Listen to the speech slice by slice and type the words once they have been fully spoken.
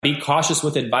Be cautious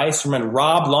with advice from when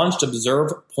Rob launched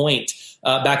Observe Point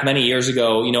back many years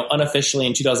ago, unofficially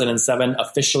in 2007,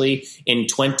 officially in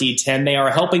 2010. They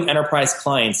are helping enterprise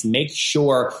clients make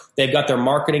sure they've got their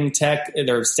marketing tech,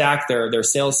 their stack, their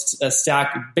sales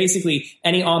stack, basically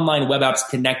any online web apps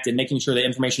connected, making sure the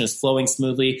information is flowing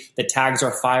smoothly, the tags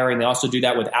are firing. They also do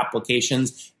that with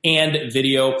applications and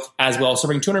video as well.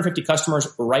 Serving 250 customers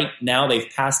right now. They've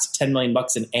passed $10 million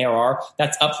in ARR.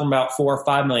 That's up from about $4 or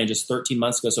 $5 million just 13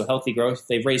 months ago. So healthy growth.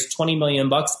 They've raised $20 million,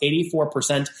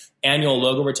 84% annual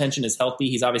logo retention is healthy.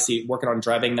 He's obviously working on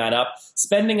driving that up.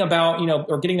 Spending about,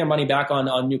 or getting their money back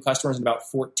on new customers in about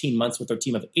 14 months with their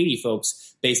team of 80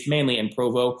 folks based mainly in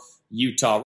Provo,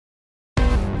 Utah.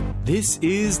 This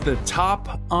is the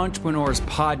Top Entrepreneurs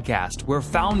Podcast, where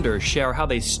founders share how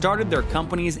they started their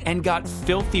companies and got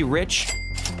filthy rich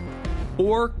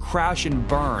or crash and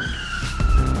burn.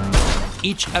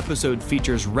 Each episode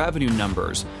features revenue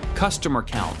numbers, customer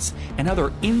counts, and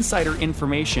other insider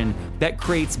information that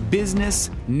creates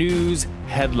business news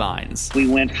headlines. We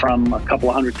went from a couple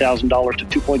of $100,000 to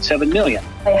 $2.7 million.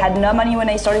 I had no money when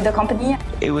I started the company.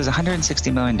 It was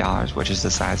 $160 million, which is the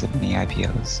size of many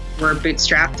IPOs. We're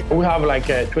bootstrapped. We have like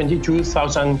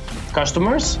 22,000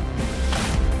 customers.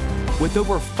 With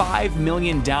over 5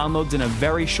 million downloads in a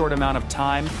very short amount of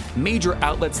time, major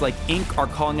outlets like Inc. are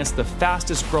calling us the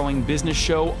fastest growing business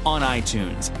show on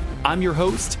iTunes. I'm your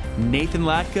host, Nathan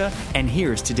Latka, and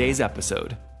here's today's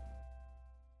episode.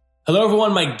 Hello,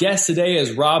 everyone. My guest today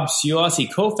is Rob Ciulas. He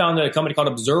co-founded a company called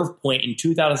Observe Point in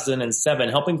 2007,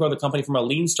 helping grow the company from a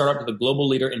lean startup to the global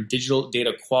leader in digital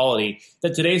data quality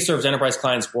that today serves enterprise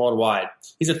clients worldwide.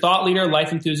 He's a thought leader,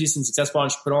 life enthusiast, and successful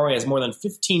entrepreneur. He has more than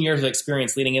 15 years of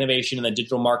experience leading innovation in the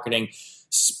digital marketing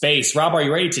space. Rob, are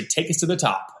you ready to take us to the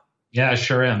top? Yeah,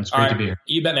 sure am. It's great to be here.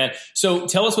 You bet, man. So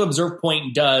tell us what Observe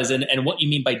Point does and what you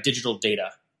mean by digital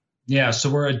data. Yeah, so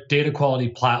we're a data quality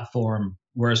platform.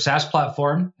 We're a SaaS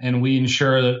platform, and we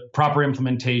ensure the proper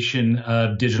implementation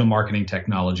of digital marketing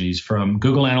technologies from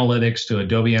Google Analytics to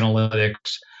Adobe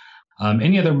Analytics,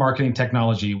 any other marketing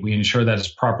technology. We ensure that it's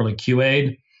properly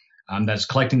QA'd, that's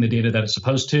collecting the data that it's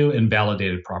supposed to, and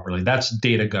validated properly. That's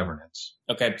data governance.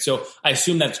 Okay, so I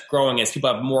assume that's growing as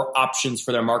people have more options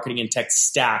for their marketing and tech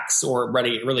stacks, or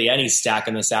really any stack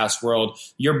in the SaaS world.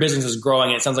 Your business is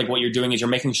growing, and it sounds like what you're doing is you're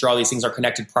making sure all these things are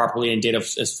connected properly and data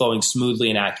is flowing smoothly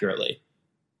and accurately.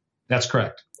 That's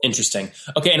correct. Interesting.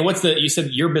 Okay, and you said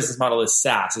your business model is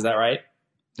SaaS, is that right?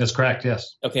 That's correct,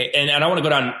 yes. Okay, and I don't want to go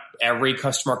down every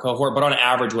customer cohort, but on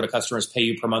average, what do customers pay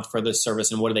you per month for this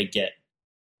service, and what do they get?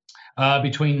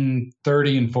 Between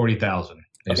 30 and 40,000,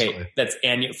 basically. Okay, that's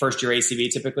first year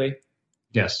ACV typically?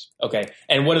 Yes. Okay,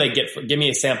 and what do they get? Give me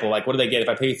a sample. Like, what do they get? If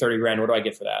I pay you 30 grand, what do I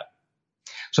get for that?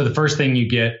 So the first thing you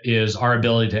get is our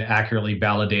ability to accurately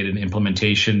validate an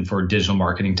implementation for digital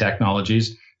marketing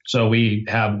technologies. So we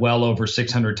have well over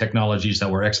 600 technologies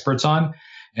that we're experts on,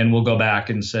 and we'll go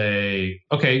back and say,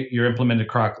 okay, you're implemented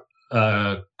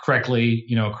correctly,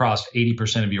 across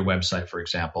 80% of your website, for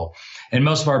example. And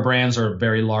most of our brands are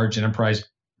very large enterprise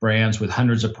brands with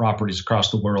hundreds of properties across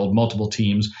the world, multiple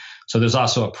teams. So there's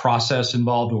also a process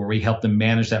involved where we help them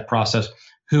manage that process.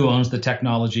 Who owns the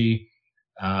technology?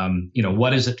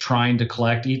 What is it trying to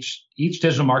collect? Each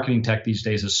digital marketing tech these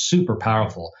days is super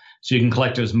powerful. So you can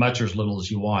collect as much or as little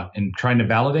as you want, and trying to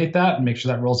validate that and make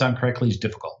sure that rolls out correctly is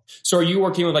difficult. So are you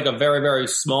working with like a very, very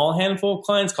small handful of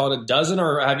clients, called a dozen,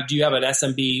 or do you have an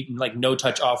SMB like no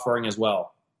touch offering as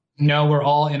well? No, we're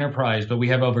all enterprise, but we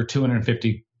have over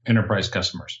 250 enterprise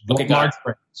customers. Okay, large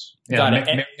brands. Yeah, got it.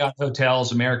 Marriott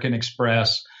Hotels, American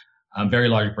Express, very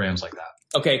large brands like that.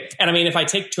 Okay. And I mean, if I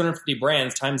take 250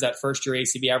 brands times that first year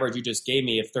ACV average you just gave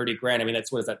me of 30 grand, I mean,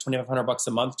 what is that? $2,500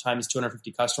 a month times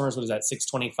 250 customers. What is that?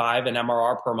 625 in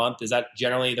MRR per month. Is that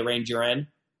generally the range you're in?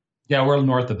 Yeah, we're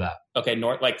north of that. Okay.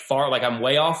 I'm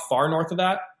way off, far north of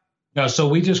that. No, so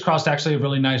we just crossed actually a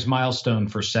really nice milestone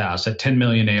for SaaS at 10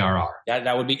 million ARR. Yeah,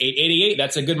 that would be 888.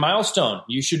 That's a good milestone.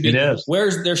 You should be. It is.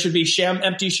 There should be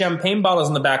empty champagne bottles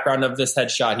in the background of this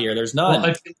headshot here. There's none.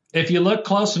 Well, if you look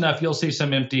close enough, you'll see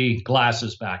some empty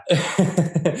glasses back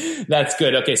there. That's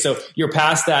good. Okay, so you're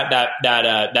past that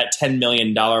 $10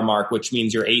 million mark, which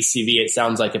means your ACV. It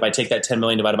sounds like if I take that 10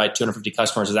 million divided by 250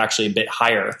 customers, is actually a bit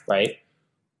higher, right?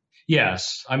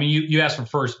 Yes. I mean, you asked for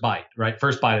first bite, right?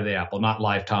 First bite of the apple, not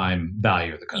lifetime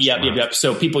value of the customer. Yep.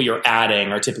 So people you're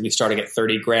adding are typically starting at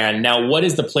 30 grand. Now, what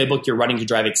is the playbook you're running to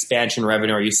drive expansion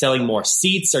revenue? Are you selling more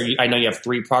seats? I know you have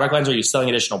 3 product lines. Are you selling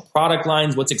additional product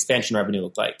lines? What's expansion revenue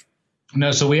look like?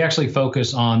 No, so we actually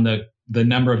focus on the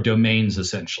number of domains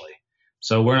essentially.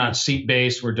 So we're not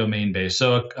seat-based, we're domain-based.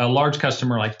 So a large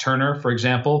customer like Turner, for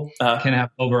example, can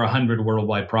have over 100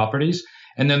 worldwide properties.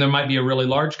 And then there might be a really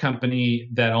large company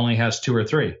that only has 2 or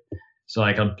 3. So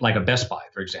like a Best Buy,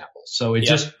 for example. So it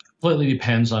just completely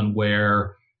depends on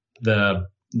where the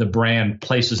brand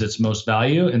places its most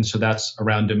value. And so that's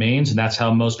around domains. And that's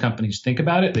how most companies think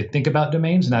about it. They think about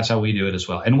domains, and that's how we do it as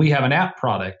well. And we have an app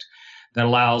product that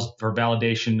allows for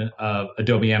validation of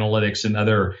Adobe Analytics and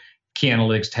other key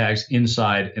analytics tags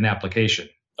inside an application.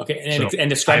 Okay. And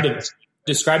describe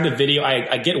the video.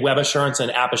 I get web assurance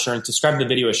and app assurance. Describe the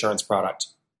video assurance product.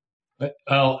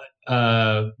 Well,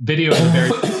 video is a very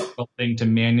difficult thing to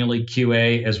manually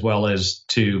QA as well as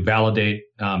to validate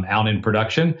out in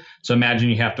production. So imagine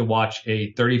you have to watch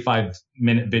a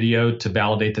 35-minute video to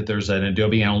validate that there's an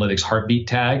Adobe Analytics heartbeat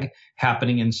tag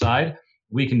happening inside.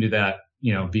 We can do that,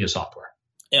 via software.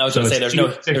 Yeah, I was going to say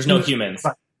there's no humans.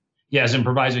 Yes, and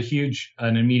provides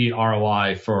an immediate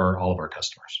ROI for all of our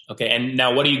customers. Okay, and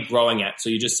now what are you growing at? So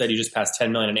you just said you just passed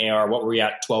 10 million in AR. What were we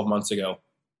at 12 months ago?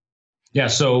 Yeah,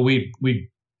 so we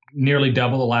nearly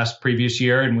double the previous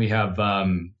year, and we have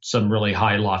some really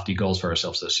high, lofty goals for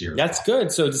ourselves this year. That's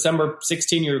good. So December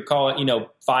 16, you call it,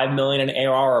 5 million in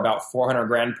AR, or about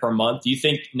 $400,000 per month. Do you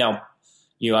think now?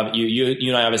 You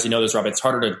and I obviously know this, Rob. It's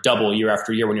harder to double year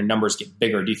after year when your numbers get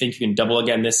bigger. Do you think you can double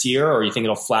again this year, or you think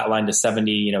it'll flatline to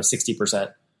 70,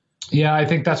 60%? Yeah, I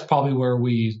think that's probably where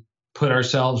we put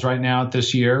ourselves right now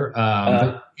this year.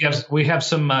 We have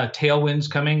some tailwinds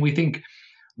coming.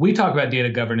 We talk about data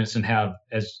governance and have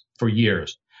as for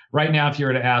years. Right now, if you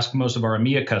were to ask most of our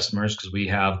EMEA customers, because we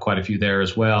have quite a few there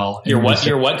as well. Your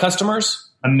what customers?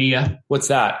 EMEA. What's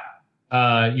that?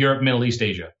 Europe, Middle East,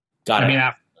 Asia. Got it.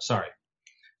 Africa, sorry.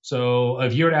 So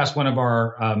if you were to ask one of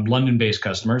our London-based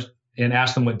customers and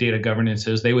ask them what data governance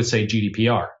is, they would say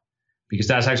GDPR, because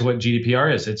that's actually what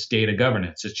GDPR is. It's data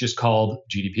governance. It's just called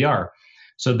GDPR.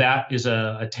 So that is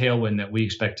a tailwind that we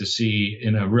expect to see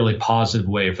in a really positive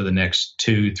way for the next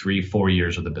 2, 3, 4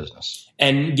 years of the business.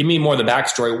 And give me more of the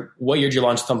backstory. What year did you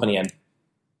launch the company in?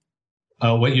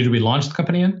 What year did we launch the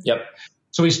company in? Yep.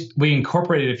 So we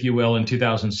incorporated, if you will, in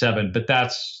 2007, but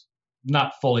that's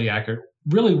not fully accurate.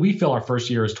 Really, we feel our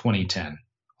first year is 2010.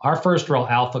 Our first real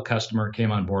alpha customer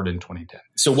came on board in 2010.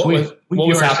 So what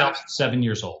was ourselves 7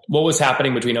 years old. What was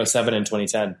happening between 2007 and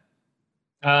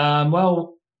 2010?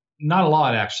 Well, not a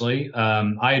lot, actually.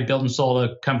 I had built and sold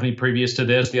a company previous to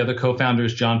this. The other co-founder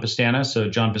is John Pastana. So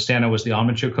John Pastana was the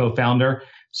Omniture co-founder.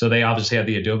 So they obviously had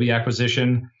the Adobe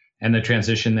acquisition and the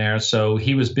transition there. So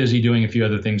he was busy doing a few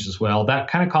other things as well. That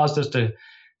kind of caused us to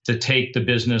take the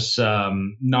business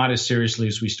not as seriously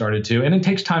as we started to. And it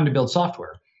takes time to build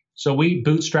software. So we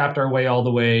bootstrapped our way all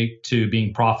the way to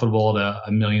being profitable at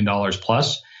 $1 million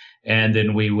plus. And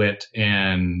then we went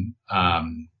and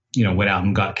went out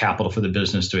and got capital for the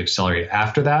business to accelerate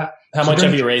after that. How much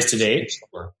have you raised to date?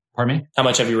 Pardon me? How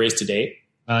much have you raised to date?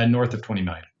 North of 20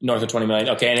 million. North of 20 million.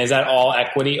 Okay. And is that all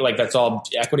equity? Like that's all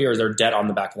equity, or is there debt on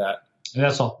the back of that?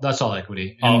 That's all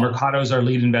equity. And Mercado is our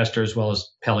lead investor, as well as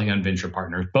Pelion Venture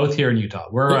Partners, both here in Utah.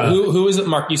 Who is it?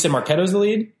 Mark, you said Marketo's the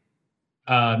lead?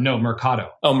 No,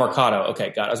 Mercado. Oh, Mercado.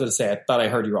 Okay, got it. I was going to say, I thought I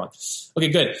heard you wrong. Okay,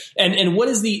 good. And what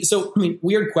is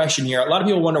weird question here. A lot of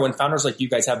people wonder when founders like you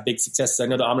guys have big successes. I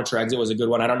know the Omniture exit was a good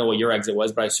one. I don't know what your exit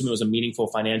was, but I assume it was a meaningful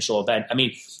financial event. I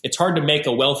mean, it's hard to make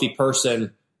a wealthy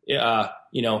person,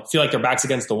 feel like their back's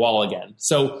against the wall again.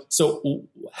 So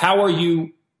how are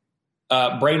you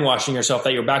brainwashing yourself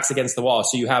that your back's against the wall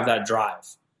so you have that drive?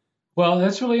 Well,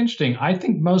 that's really interesting. I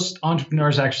think most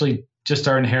entrepreneurs actually just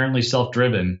are inherently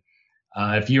self-driven.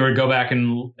 If you were to go back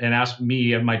and ask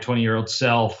me, my 20-year-old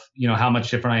self, how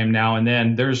much different I am now and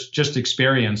then, there's just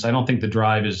experience. I don't think the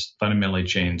drive is fundamentally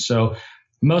changed. So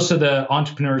most of the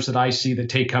entrepreneurs that I see that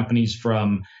take companies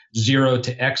from zero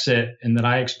to exit and that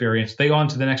I experience, they go on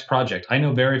to the next project. I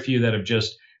know very few that have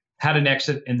just had an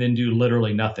exit and then do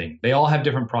literally nothing. They all have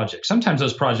different projects. Sometimes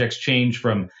those projects change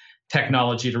from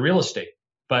technology to real estate,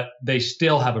 but they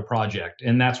still have a project,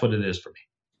 and that's what it is for me.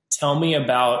 Tell me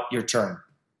about your churn.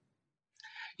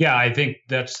 Yeah, I think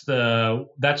that's the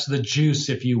juice,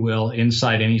 if you will,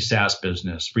 inside any SaaS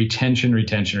business. Retention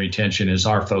is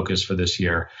our focus for this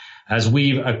year. As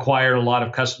we've acquired a lot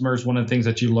of customers, one of the things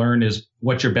that you learn is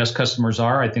what your best customers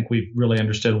are. I think we've really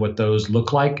understood what those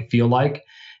look like, feel like,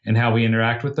 and how we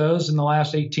interact with those in the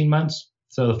last 18 months.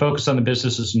 So the focus on the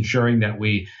business is ensuring that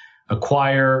we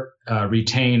acquire,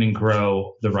 retain, and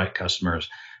grow the right customers.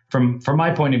 From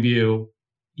my point of view,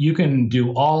 you can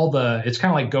do it's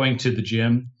kind of like going to the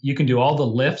gym. You can do all the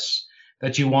lifts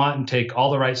that you want and take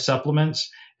all the right supplements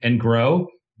and grow.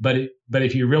 But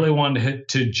if you really want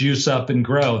to juice up and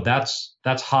grow, that's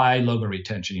high logo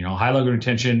retention. High logo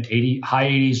retention, high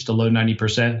 80s to low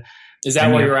 90%. Is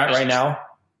that where you're at right now?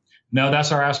 No,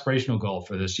 that's our aspirational goal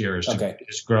for this year is to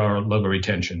grow our logo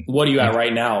retention. What are you at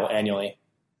right now annually?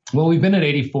 Well, we've been at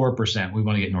 84%. We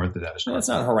want to get north of that. That's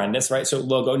not horrendous, right? So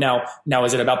logo now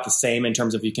is it about the same in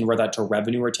terms of you convert that to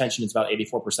revenue retention? It's about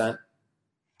 84%.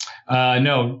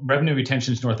 No, revenue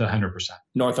retention is north of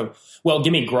 100%. Well,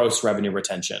 give me gross revenue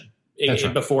retention. That's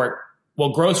right.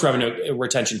 Gross revenue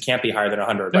retention can't be higher than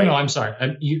 100. No, I'm sorry.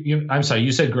 I'm sorry.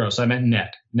 You said gross. I meant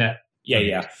net.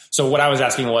 Yeah. So what I was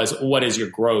asking was, what is your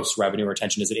gross revenue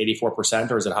retention? Is it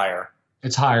 84% or is it higher?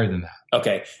 It's higher than that.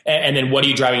 Okay. And then what are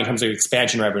you driving in terms of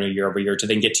expansion revenue year over year to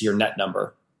then get to your net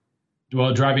number?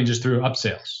 Well, driving just through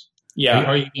upsales. Yeah.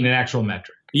 Or you mean an actual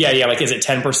metric? Yeah. Like, is it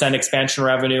 10% expansion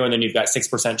revenue and then you've got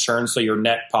 6% churn, so you're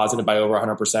net positive by over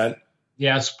 100%?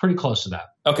 Yeah, it's pretty close to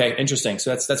that. Okay, interesting.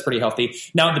 So that's pretty healthy.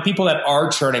 Now, the people that are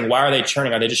churning, why are they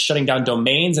churning? Are they just shutting down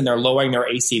domains and they're lowering their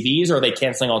ACVs, or are they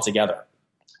canceling altogether?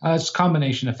 It's a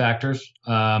combination of factors.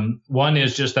 One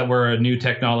is just that we're a new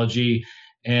technology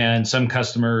and some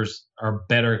customers are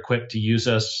better equipped to use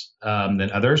us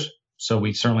than others. So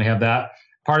we certainly have that.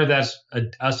 Part of that's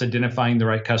us identifying the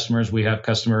right customers. We have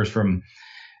customers from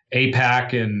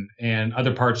APAC and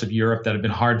other parts of Europe that have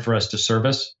been hard for us to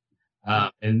service.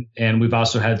 And we've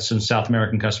also had some South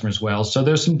American customers as well. So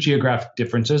there's some geographic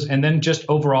differences. And then just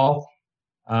overall,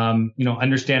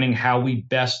 understanding how we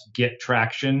best get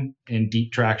traction and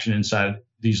deep traction inside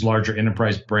these larger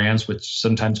enterprise brands, which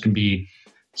sometimes can be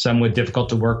somewhat difficult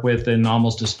to work with and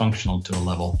almost dysfunctional to a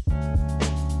level.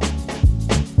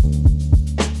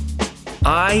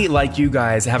 I, like you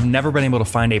guys, have never been able to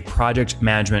find a project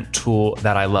management tool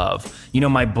that I love.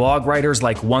 My blog writers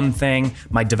like one thing,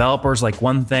 my developers like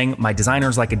one thing, my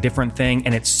designers like a different thing,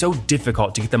 and it's so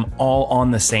difficult to get them all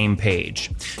on the same page.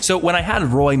 So when I had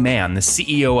Roy Mann, the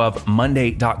CEO of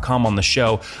Monday.com, on the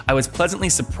show, I was pleasantly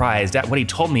surprised at what he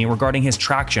told me regarding his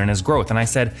traction and his growth, and I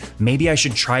said, maybe I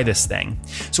should try this thing.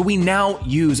 So we now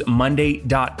use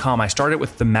Monday.com. I started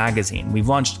with the magazine. We've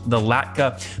launched the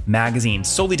Latka magazine,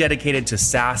 solely dedicated to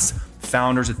SaaS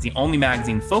founders. It's the only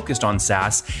magazine focused on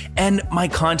SaaS, and my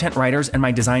content writers and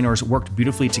my designers worked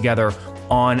beautifully together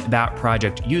on that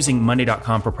project using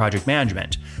Monday.com for project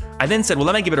management. I then said, well,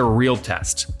 let me give it a real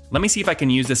test. Let me see if I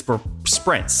can use this for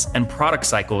sprints and product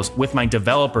cycles with my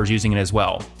developers using it as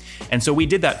well. And so we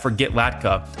did that for Git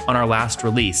Latka on our last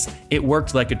release. It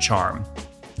worked like a charm.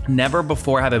 Never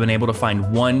before have I been able to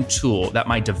find one tool that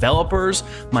my developers,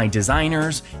 my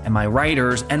designers, and my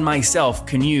writers and myself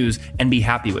can use and be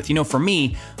happy with. For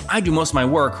me, I do most of my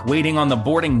work waiting on the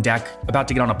boarding deck about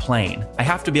to get on a plane. I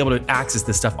have to be able to access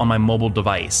this stuff on my mobile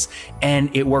device, and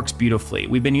it works beautifully.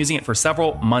 We've been using it for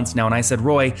several months now, and I said,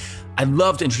 Roy, I'd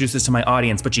love to introduce this to my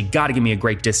audience, but you got to give me a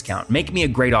great discount. Make me a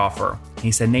great offer. And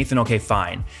he said, Nathan, okay,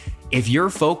 fine. If your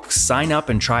folks sign up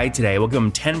and try today, we'll give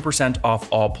them 10% off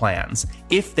all plans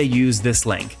if they use this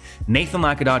link,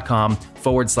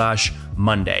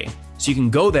 nathanlatka.com/Monday. So you can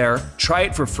go there, try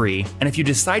it for free, and if you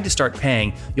decide to start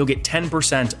paying, you'll get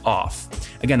 10% off.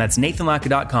 Again, that's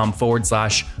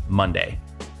nathanlatka.com/Monday.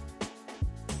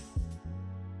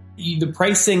 The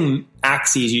pricing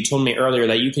axes you told me earlier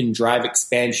that you can drive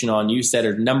expansion on, you said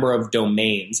a number of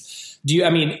domains.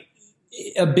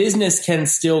 A business can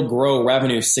still grow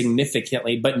revenue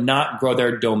significantly, but not grow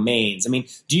their domains.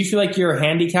 Do you feel like you're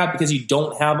handicapped because you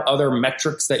don't have other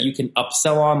metrics that you can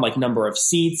upsell on, like number of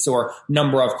seats or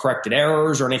number of corrected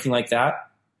errors or anything like that?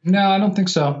 No, I don't think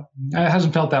so. It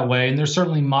hasn't felt that way. And there's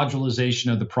certainly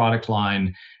modularization of the product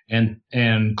line and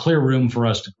clear room for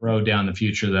us to grow down the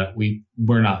future that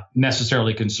we're not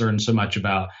necessarily concerned so much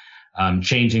about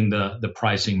changing the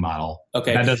pricing model.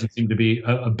 Okay. That doesn't seem to be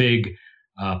a big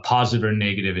positive or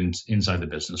negative inside the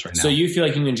business right now. So you feel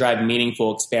like you can drive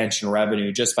meaningful expansion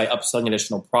revenue just by upselling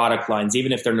additional product lines,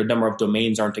 even if their number of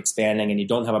domains aren't expanding and you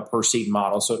don't have a per seat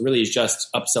model. So it really is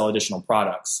just upsell additional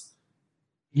products.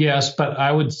 Yes, but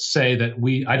I would say that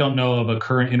I don't know of a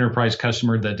current enterprise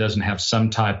customer that doesn't have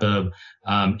some type of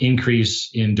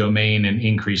increase in domain and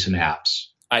increase in apps.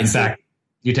 In fact,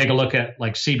 you take a look at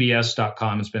like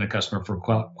CBS.com, it's been a customer for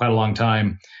quite a long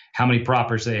time, how many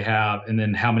properties they have, and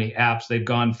then how many apps they've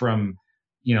gone from,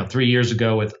 3 years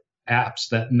ago with apps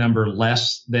that number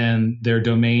less than their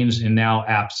domains, and now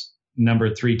apps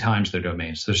number 3 times their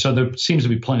domains. So there seems to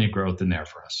be plenty of growth in there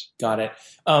for us. Got it.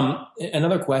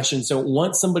 Another question. So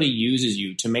once somebody uses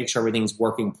you to make sure everything's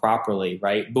working properly,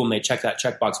 right? Boom, they check that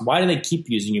checkbox. Why do they keep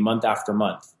using you month after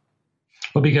month?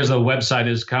 Well, because the website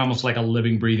is kind of almost like a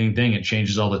living, breathing thing. It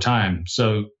changes all the time.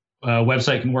 So a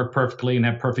website can work perfectly and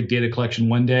have perfect data collection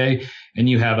one day, and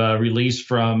you have a release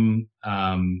from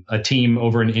a team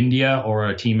over in India or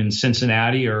a team in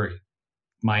Cincinnati or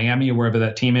Miami or wherever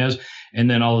that team is. And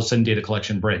then all of a sudden data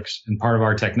collection breaks. And part of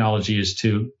our technology is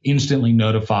to instantly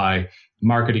notify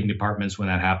marketing departments when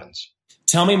that happens.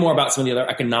 Tell me more about some of the other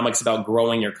economics about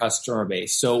growing your customer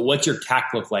base. So what's your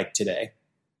CAC look like today?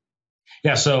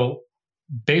 Yeah. So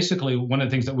basically one of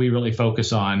the things that we really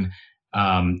focus on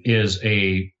is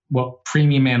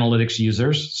premium analytics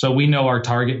users. So we know our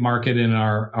target market and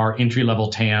our entry-level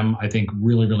TAM, I think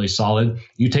really, really solid.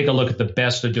 You take a look at the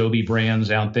best Adobe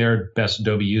brands out there, best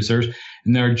Adobe users,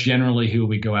 and they're generally who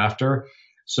we go after.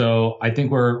 So I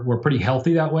think we're pretty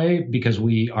healthy that way because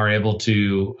we are able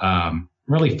to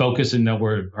really focus and know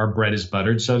where our bread is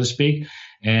buttered, so to speak.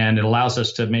 And it allows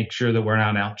us to make sure that we're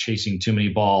not out chasing too many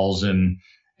balls and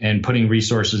putting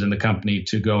resources in the company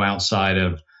to go outside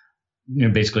of,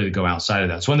 basically to go outside of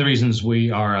that. So one of the reasons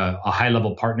we are a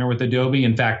high-level partner with Adobe,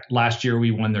 in fact, last year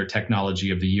we won their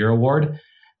Technology of the Year award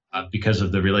because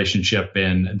of the relationship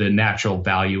and the natural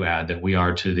value add that we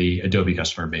are to the Adobe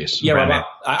customer base. Yeah, Rob,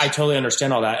 I totally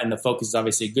understand all that, and the focus is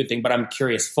obviously a good thing, but I'm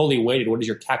curious, fully weighted, what does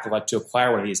your CAC look like to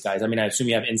acquire one of these guys? I mean, I assume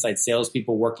you have inside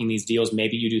salespeople working these deals.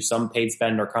 Maybe you do some paid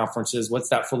spend or conferences. What's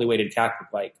that fully weighted CAC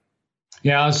look like?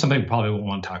 Yeah, that's something we probably won't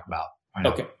want to talk about.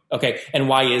 Okay. And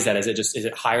why is that? Is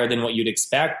it higher than what you'd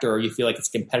expect, or you feel like it's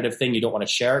a competitive thing you don't want to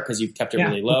share because you've kept it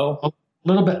really low? A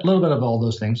little bit of all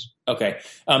those things. Okay.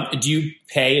 Do you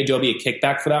pay Adobe a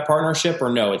kickback for that partnership, or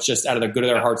no? It's just out of the good of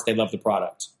their hearts, they love the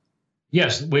product.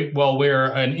 Yes. We're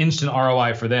an instant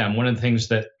ROI for them. One of the things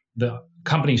that the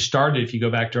company started, if you go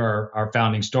back to our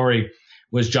founding story,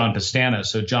 was John Pastana.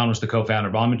 So John was the co-founder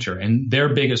of Omniture, and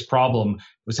their biggest problem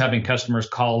was having customers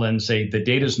call in and say the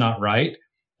data's not right,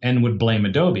 and would blame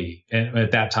Adobe, and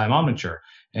at that time Omniture.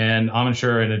 And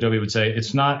Omniture and Adobe would say,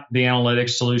 it's not the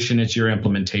analytics solution, it's your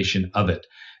implementation of it.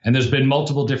 And there's been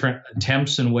multiple different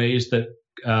attempts and ways that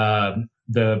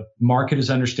the market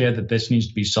has understood that this needs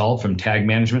to be solved, from tag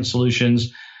management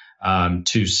solutions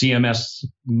to CMS,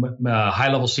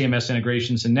 high-level CMS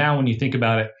integrations. And now when you think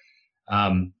about it,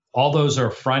 all those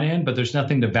are front end, but there's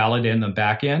nothing to validate in the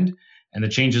back end. And the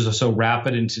changes are so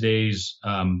rapid in today's,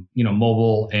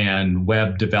 mobile and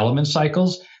web development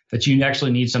cycles that you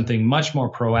actually need something much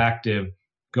more proactive,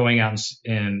 going out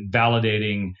and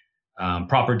validating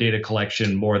proper data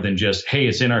collection more than just, hey,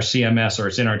 it's in our CMS or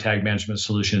it's in our tag management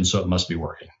solution, so it must be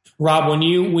working. Rob, when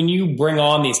you bring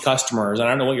on these customers, and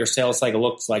I don't know what your sales cycle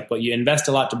looks like, but you invest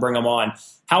a lot to bring them on.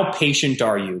 How patient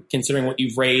are you, considering what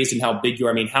you've raised and how big you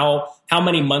are? I mean, how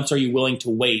many months are you willing to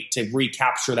wait to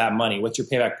recapture that money? What's your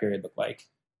payback period look like?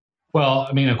 Well,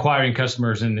 I mean, acquiring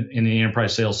customers in the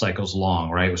enterprise sales cycle is long,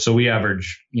 right? So we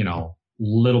average,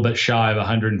 little bit shy of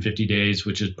 150 days,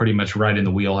 which is pretty much right in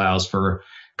the wheelhouse for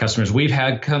customers. We've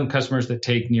had customers that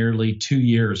take nearly 2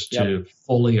 years to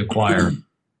fully acquire.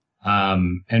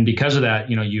 And because of that,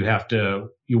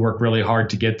 you work really hard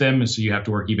to get them. And so you have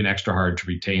to work even extra hard to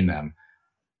retain them.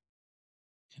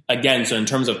 Again, so in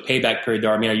terms of payback period,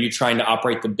 though, I mean, are you trying to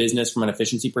operate the business from an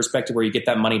efficiency perspective where you get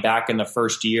that money back in the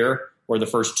first year or the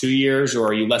first 2 years, or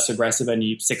are you less aggressive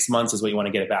and 6 months is what you want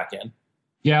to get it back in?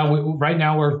 Yeah, right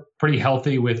now we're pretty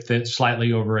healthy with it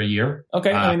slightly over a year.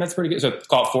 Okay, I mean, that's pretty good. So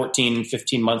call it 14,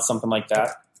 15 months, something like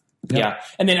that. Yep. Yeah.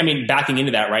 And then, I mean, backing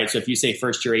into that, right? So if you say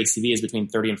first year ACV is between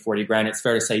 30 and 40 grand, it's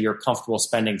fair to say you're comfortable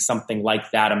spending something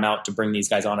like that amount to bring these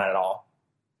guys on at all.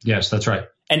 Yes, that's right.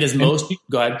 And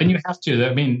go ahead. And you have to.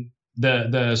 I mean,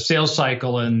 the sales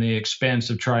cycle and the expense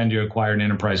of trying to acquire an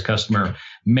enterprise customer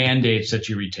mandates that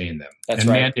you retain them. That's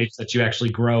right. Mandates that you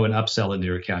actually grow and upsell into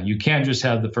your account. You can't just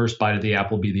have the first bite of the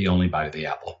apple be the only bite of the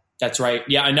apple. That's right.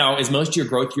 Yeah. And now, is most of your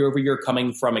growth year over year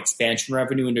coming from expansion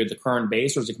revenue into the current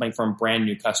base, or is it coming from brand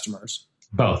new customers?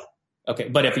 Both. Okay.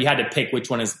 But if you had to pick which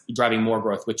one is driving more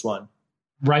growth, which one?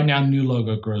 Right now, new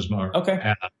logo grows more.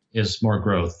 Okay. Is more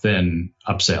growth than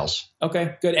upsells.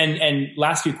 Okay, good. And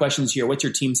last few questions here. What's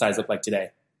your team size look like today?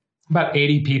 About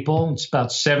 80 people. It's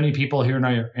about 70 people here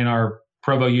in our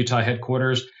Provo, Utah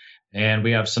headquarters. And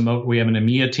we have an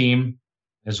EMEA team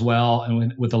as well,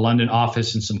 and with a London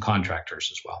office and some contractors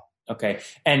as well. Okay.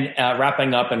 And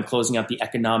wrapping up and closing out the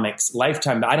economics,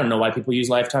 lifetime. I don't know why people use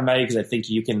lifetime value, because I think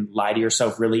you can lie to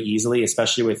yourself really easily,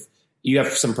 especially with, you have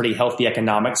some pretty healthy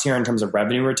economics here in terms of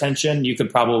revenue retention. You could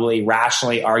probably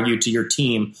rationally argue to your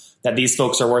team that these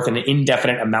folks are worth an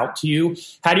indefinite amount to you.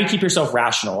 How do you keep yourself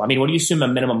rational? I mean, what do you assume a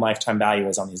minimum lifetime value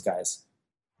is on these guys?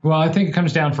 Well, I think it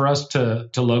comes down for us to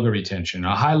logo retention,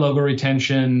 a high logo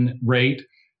retention rate.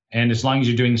 And as long as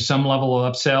you're doing some level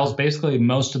of upsells, basically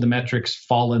most of the metrics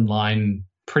fall in line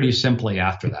pretty simply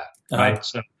after that, right?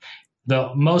 So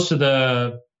most of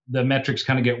the metrics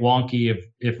kind of get wonky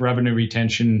if revenue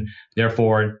retention,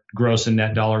 therefore gross and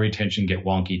net dollar retention get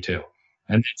wonky too.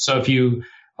 And so if you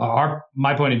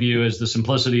my point of view is the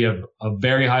simplicity of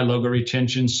very high logo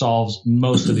retention solves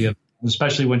most of the,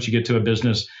 especially once you get to a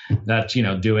business that's,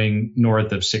 doing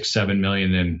north of 6-7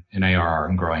 million in ARR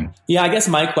and growing. Yeah, I guess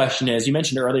my question is, you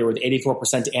mentioned earlier with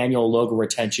 84% annual logo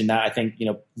retention, that I think,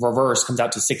 reverse comes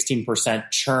out to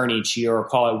 16% churn each year, or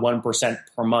call it 1%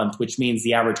 per month, which means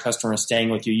the average customer is staying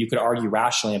with you. You could argue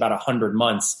rationally about 100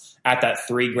 months at that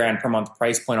 $3,000 per month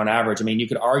price point on average. I mean, you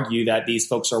could argue that these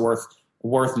folks are worth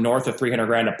north of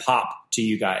 $300,000 a pop to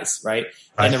you guys, right?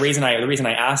 And the reason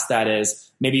I ask that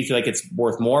is maybe you feel like it's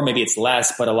worth more, maybe it's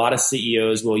less, but a lot of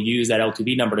CEOs will use that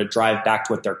LTV number to drive back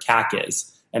to what their CAC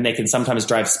is. And they can sometimes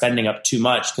drive spending up too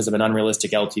much because of an unrealistic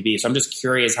LTV. So I'm just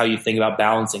curious how you think about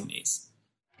balancing these.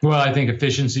 Well, I think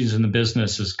efficiencies in the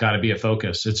business has got to be a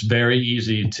focus. It's very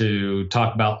easy to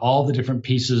talk about all the different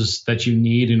pieces that you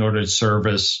need in order to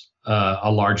service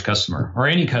a large customer or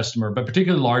any customer, but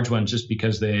particularly large ones, just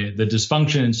because the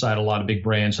dysfunction inside a lot of big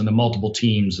brands and the multiple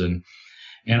teams. And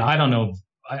I don't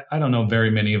know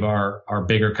very many of our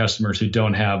bigger customers who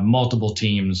don't have multiple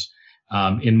teams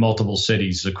in multiple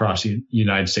cities across the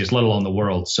United States, let alone the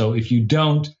world. So if you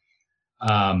don't,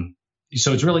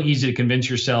 so it's really easy to convince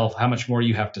yourself how much more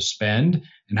you have to spend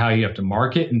and how you have to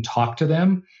market and talk to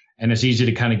them. And it's easy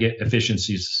to kind of get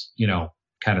efficiencies,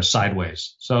 kind of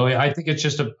sideways. So I think it's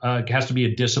just it has to be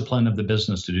a discipline of the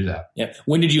business to do that. Yeah.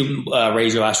 When did you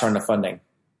raise your last round of funding?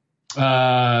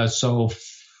 So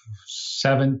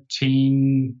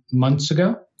 17 months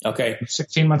ago. Okay.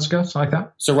 16 months ago, something like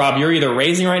that. So Rob, you're either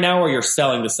raising right now or you're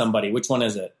selling to somebody. Which one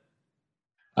is it?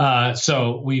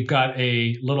 So we've got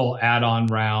a little add-on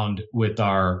round with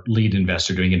our lead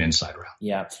investor doing an inside round.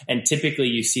 Yeah. And typically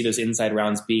you see those inside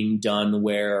rounds being done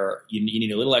where you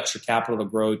need a little extra capital to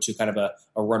grow to kind of a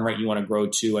run rate you want to grow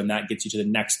to. And that gets you to the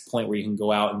next point where you can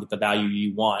go out and get the value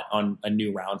you want on a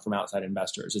new round from outside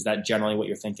investors. Is that generally what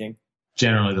you're thinking?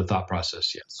 Generally the thought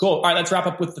process, yes. Cool. All right, let's wrap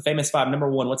up with the famous five.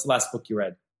 Number one, what's the last book you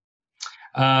read?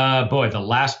 The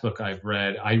last book I've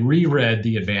read, I reread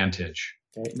The Advantage.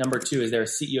 Okay. Number two, is there a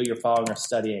CEO you're following or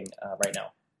studying right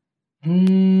now?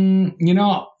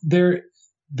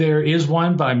 There is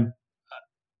one, but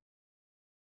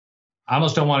I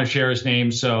almost don't want to share his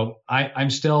name. So I'm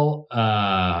still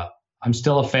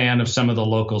a fan of some of the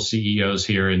local CEOs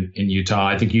here in Utah.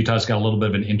 I think Utah's got a little bit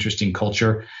of an interesting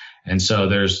culture, and so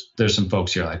there's some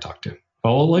folks here that I talk to.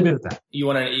 But we'll leave it at that. You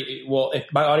want to? Well, if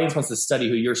my audience wants to study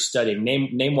who you're studying,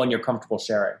 name one you're comfortable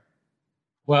sharing.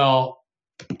 Well.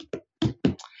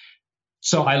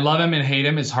 So I love him and hate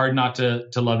him. It's hard not to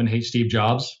love and hate Steve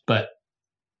Jobs, but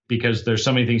because there's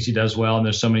so many things he does well, and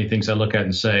there's so many things I look at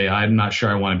and say, I'm not sure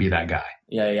I want to be that guy.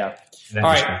 Yeah. All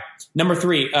right. Number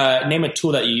three, name a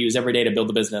tool that you use every day to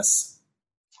build a business.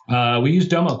 We use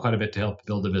Domo quite a bit to help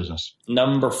build a business.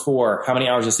 Number four, how many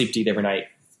hours of sleep do you get every night?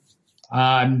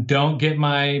 Don't get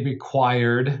my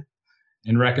required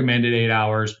and recommended 8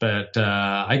 hours, but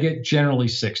I get generally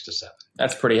 6 to 7.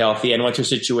 That's pretty healthy. And what's your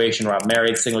situation, Rob?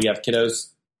 Married, single, you have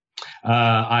kiddos?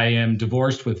 I am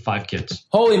divorced with 5 kids.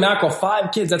 Holy mackerel,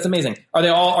 5 kids. That's amazing.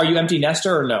 Are you empty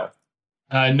nester or no?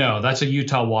 No, that's a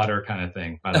Utah water kind of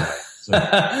thing, by the way.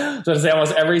 So to say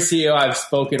almost every CEO I've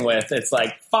spoken with, it's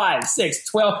like 5, 6,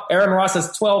 12. Aaron Ross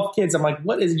has 12 kids. I'm like,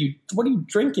 what are you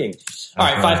drinking? All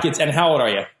right, 5 kids. And how old are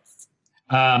you?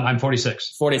 I'm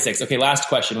 46. 46. Okay, last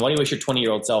question. What do you wish your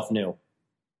 20-year-old self knew?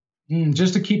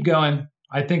 Just to keep going.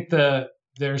 I think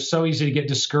they're so easy to get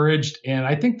discouraged. And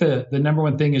I think the number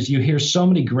one thing is you hear so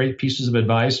many great pieces of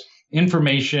advice.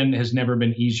 Information has never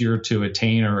been easier to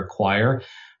attain or acquire.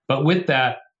 But with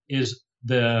that is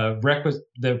the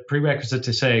prerequisite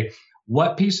to say,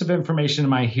 what piece of information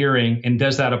am I hearing, and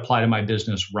does that apply to my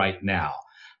business right now?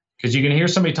 Because you can hear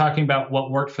somebody talking about what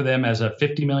worked for them as a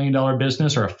 $50 million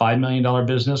business or a $5 million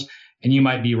business, and you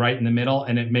might be right in the middle,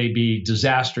 and it may be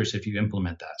disastrous if you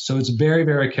implement that. So it's very,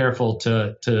 very careful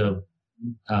to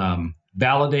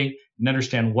validate and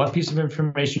understand what piece of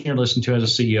information you're listening to as a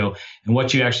CEO and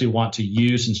what you actually want to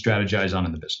use and strategize on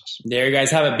in the business. There you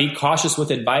guys have it. Be cautious with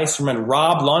advice from when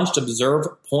Rob launched Observe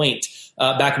Point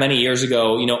back many years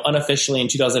ago, unofficially in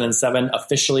 2007,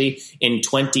 officially in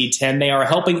 2010. They are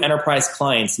helping enterprise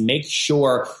clients make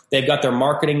sure they've got their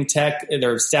marketing tech,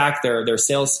 their stack, their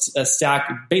sales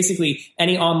stack, basically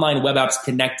any online web apps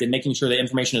connected, making sure the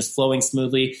information is flowing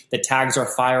smoothly, the tags are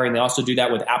firing. They also do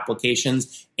that with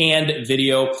applications and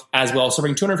video as well.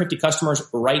 Serving 250 customers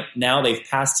right now. They've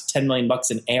passed $10 million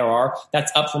in ARR.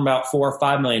 That's up from about $4 or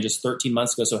 $5 million just 13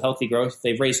 months ago. So healthy growth.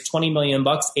 They've raised $20 million,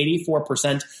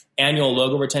 84% annual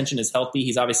logo retention is healthy.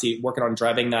 He's obviously working on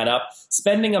driving that up.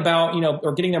 Spending about,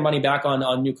 or getting their money back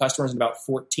on new customers in about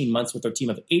 14 months with their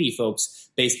team of 80 folks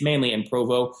based mainly in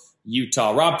Provo.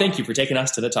 Utah. Rob, thank you for taking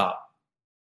us to the top.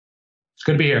 It's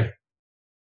good to be here.